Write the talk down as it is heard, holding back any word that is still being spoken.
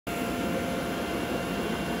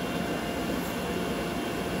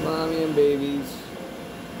mommy and babies.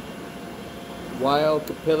 Wild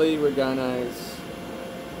Capilli Reganais.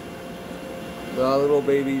 The little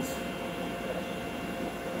babies.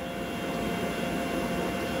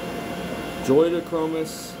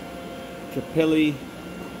 Joidochromis Capilli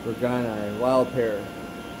Reganai. Wild pair.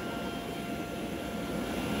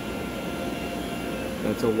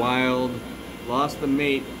 That's a wild, lost the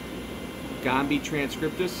mate, Gambi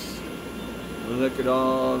transcriptus. Look at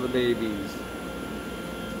all the babies.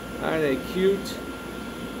 Aren't they cute?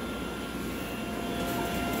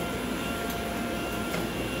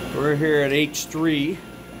 We're here at H3,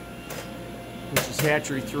 which is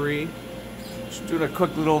hatchery 3. Just doing a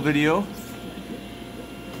quick little video.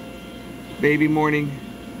 Baby morning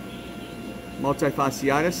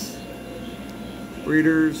multifasciatus.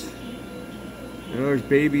 Breeders. And there's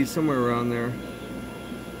babies somewhere around there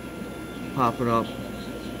popping up.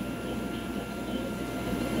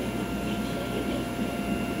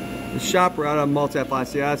 The shop we're out of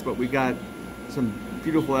multifasciatus, but we got some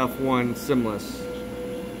beautiful F1 simless.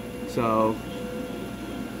 So,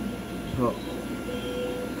 oh,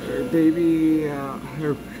 her baby,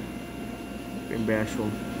 her being bashful.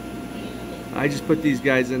 I just put these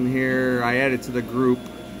guys in here. I added to the group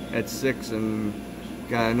at 6 and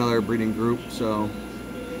got another breeding group, so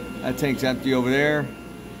that tank's empty over there.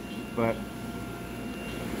 But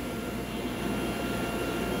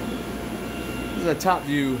this is a top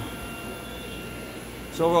view.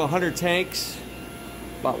 It's over 100 tanks,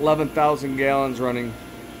 about 11,000 gallons running.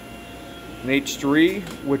 An H3,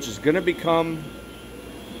 which is going to become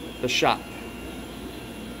the shop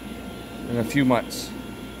in a few months.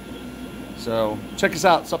 So check us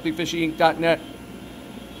out, Somethingfishyinc.net.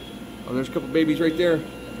 Oh, there's a couple babies right there.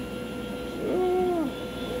 Oh.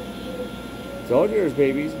 Told you there's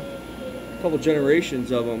babies. A couple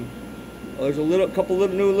generations of them. Oh, there's a couple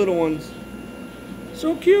new little ones.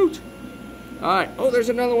 So cute. All right. Oh, there's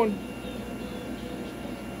another one.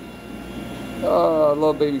 Oh, I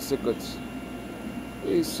love baby cichlids.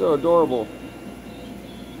 He's so adorable.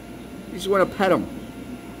 You just want to pet him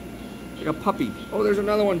like a puppy. Oh, there's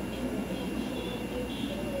another one.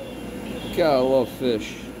 God, I love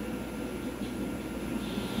fish.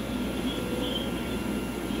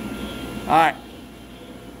 Alright,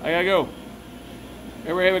 I gotta go.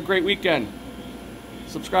 Everybody have a great weekend.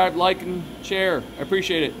 Subscribe, like, and share. I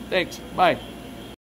appreciate it. Thanks. Bye.